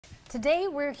Today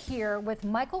we're here with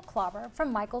Michael Klauber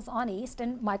from Michael's on East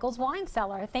and Michael's Wine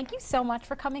Cellar. Thank you so much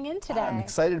for coming in today. I'm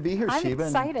excited to be here, Sheba,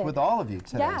 and with all of you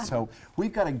today. Yeah. So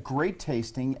we've got a great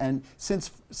tasting, and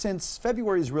since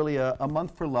February is really a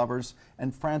month for lovers,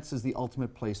 and France is the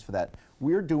ultimate place for that,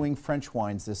 we're doing French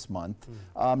wines this month.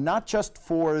 Not just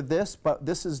for this, but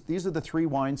these are the 3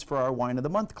 wines for our Wine of the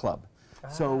Month Club.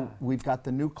 So we've got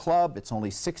the new club. It's only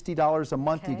 $60 a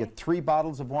month. You get 3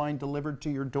 bottles of wine delivered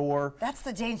to your door. That's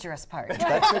the dangerous part.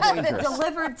 That's the dangerous.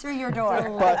 Delivered to your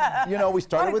door. But, you know, we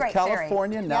started with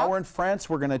California. Theory. Now we're in France.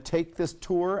 We're going to take this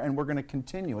tour and we're going to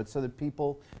continue it so that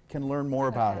people can learn more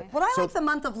about it. Well, I like the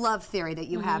month of love theory that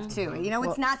you have, too. You know,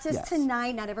 it's not just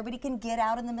tonight. Not everybody can get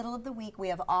out in the middle of the week. We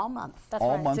have all month,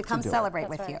 to come celebrate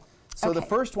with you. So the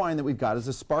first wine that we've got is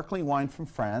a sparkling wine from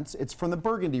France. It's from the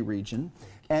Burgundy region,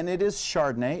 and it is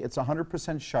Chardonnay. It's 100%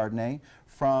 Chardonnay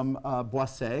from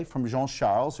Boisset, from Jean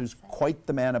Charles, who's quite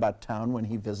the man about town when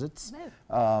he visits.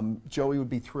 Joey would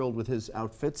be thrilled with his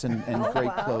outfits and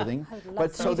great clothing.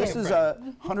 But so this is a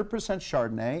 100%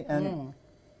 Chardonnay, and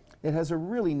it has a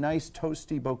really nice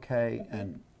toasty bouquet.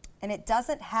 And it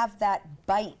doesn't have that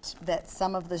bite that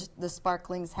some of the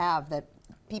sparklings have that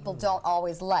people don't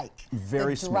always like.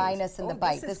 Very the dryness and the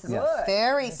bite. This is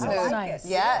very smooth. That's nice.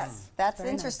 Yes, that's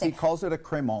interesting. He calls it a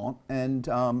crémant, and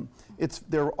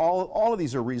they're all of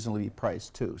these are reasonably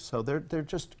priced too. So they're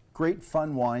just great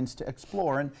fun wines to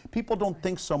explore, and people don't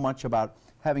think so much about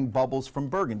having bubbles from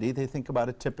Burgundy. They think about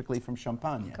it typically from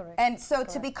Champagne. Correct. And so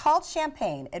to be called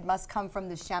champagne, it must come from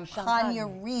the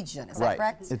Champagne region. Is that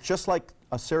correct? It's just like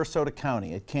a Sarasota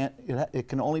County. It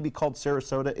can only be called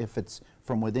Sarasota if it's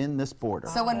from within this border.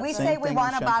 So when we say we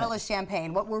want a bottle of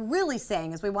champagne, what we're really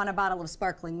saying is we want a bottle of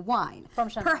sparkling wine. From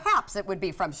Champagne. Perhaps it would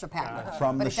be from Champagne.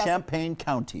 From the Champagne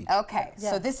County. Okay,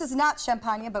 so this is not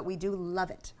Champagne, but we do love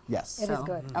it. Yes. It is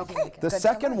good. Okay. The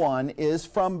second one is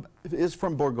from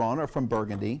Bourgogne, or from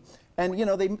Burgundy. And you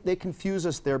know, they confuse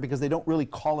us there because they don't really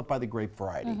call it by the grape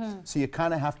variety. So you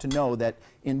kind of have to know that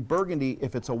in Burgundy,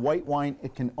 if it's a white wine,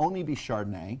 it can only be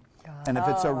Chardonnay. And if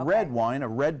it's a red wine, a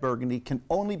red Burgundy, can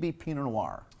only be Pinot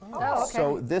Noir. Oh, okay.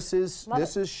 So this is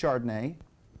Chardonnay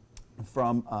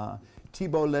from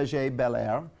Thibault Léger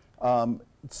Belair,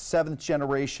 7th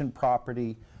generation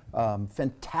property,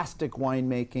 fantastic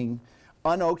winemaking.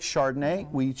 Unoaked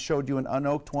Chardonnay. We showed you an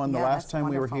unoaked one the last time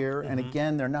we were here. And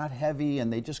again, they're not heavy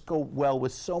and they just go well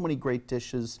with so many great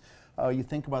dishes. You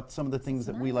think about some of the things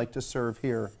that we like to serve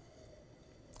here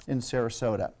in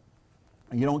Sarasota.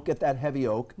 You don't get that heavy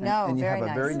oak, and you have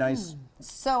a very nice.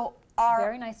 So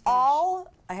are all,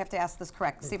 I have to ask this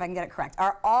correct, see if I can get it correct,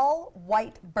 are all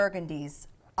white Burgundies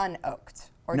unoaked?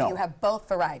 Or do you have both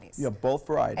varieties? You have both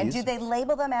varieties. And do they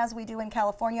label them as we do in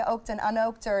California, oaked and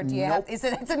unoaked, or do you have, it's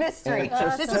a mystery.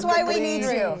 This is why we need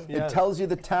you. It tells you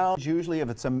the town. Usually if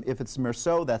it's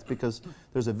Meursault, that's because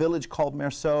there's a village called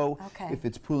Meursault. If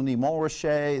it's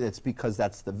Poulny-Montrachet, that's because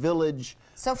that's the village.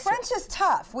 So French is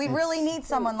tough. We really need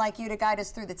someone like you to guide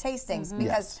us through the tastings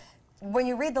because when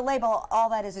you read the label, all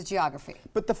that is geography.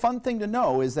 But the fun thing to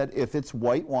know is that if it's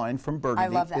white wine from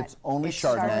Burgundy, it's only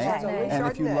Chardonnay. And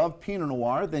if you love Pinot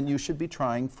Noir, then you should be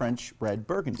trying French red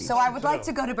Burgundy. So I would like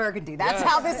to go to Burgundy. That's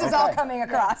how this is all coming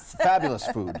across. Fabulous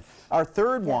food. Our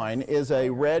third wine is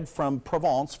a red from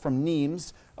Provence, from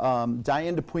Nimes.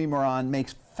 Diane de Puymaran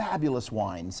makes fabulous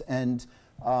wines. And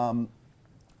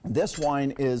this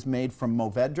wine is made from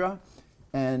Mourvedre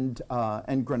and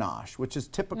Grenache, which is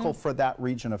typical for that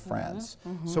region of France.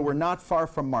 So we're not far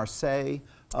from Marseille.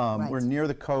 We're near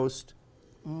the coast.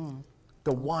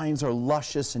 The wines are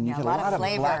luscious, and you get a lot of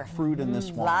black fruit in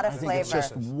this wine. I think it's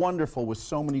just wonderful with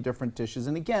so many different dishes.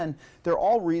 And again, they're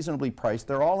all reasonably priced.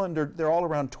 They're all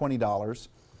around $20.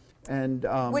 And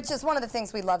which is one of the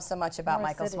things we love so much about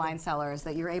Michael's Wine Cellar is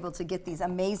that you're able to get these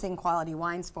amazing quality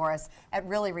wines for us at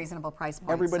really reasonable price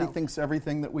points. Everybody thinks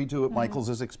everything that we do at Michael's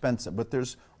is expensive, but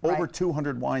there's over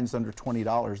 200 wines under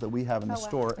 $20 that we have in the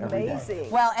store every day.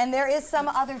 Well, and there is some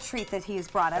other treat that he's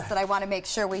brought us that I want to make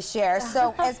sure we share.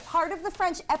 So as part of the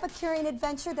French Epicurean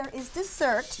adventure, there is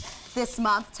dessert this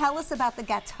month. Tell us about the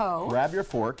gâteau. Grab your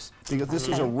forks, because this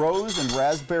is a rose and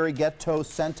raspberry gâteau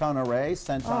Saint-Honoré.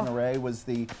 Saint-Honoré was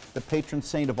the patron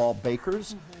saint of all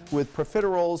bakers, with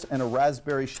profiteroles and a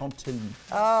raspberry chantilly.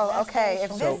 Oh, okay.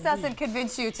 If this doesn't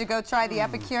convince you to go try the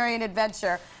Epicurean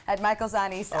adventure at Michael's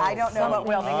on East. I don't know what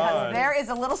will, because there is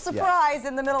a little surprise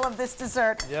in the middle of this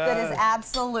dessert that is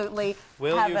absolutely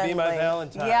Will heavenly. you be my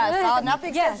Valentine? Yes,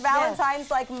 nothing Yes, says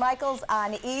Valentine's like Michael's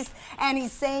on East, and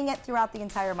he's saying it throughout the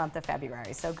entire month of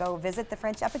February. So go visit the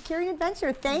French Epicurean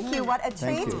Adventure. Thank you. What a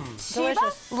treat. you. Shiva,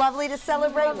 Delicious. lovely to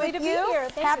celebrate Lovely with to be you. here.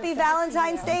 Thank you. Happy Good to see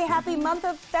Valentine's you. Day. Happy month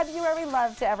of February.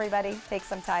 Love to everybody. Take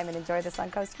some time and enjoy the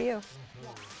Suncoast View.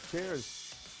 Cheers.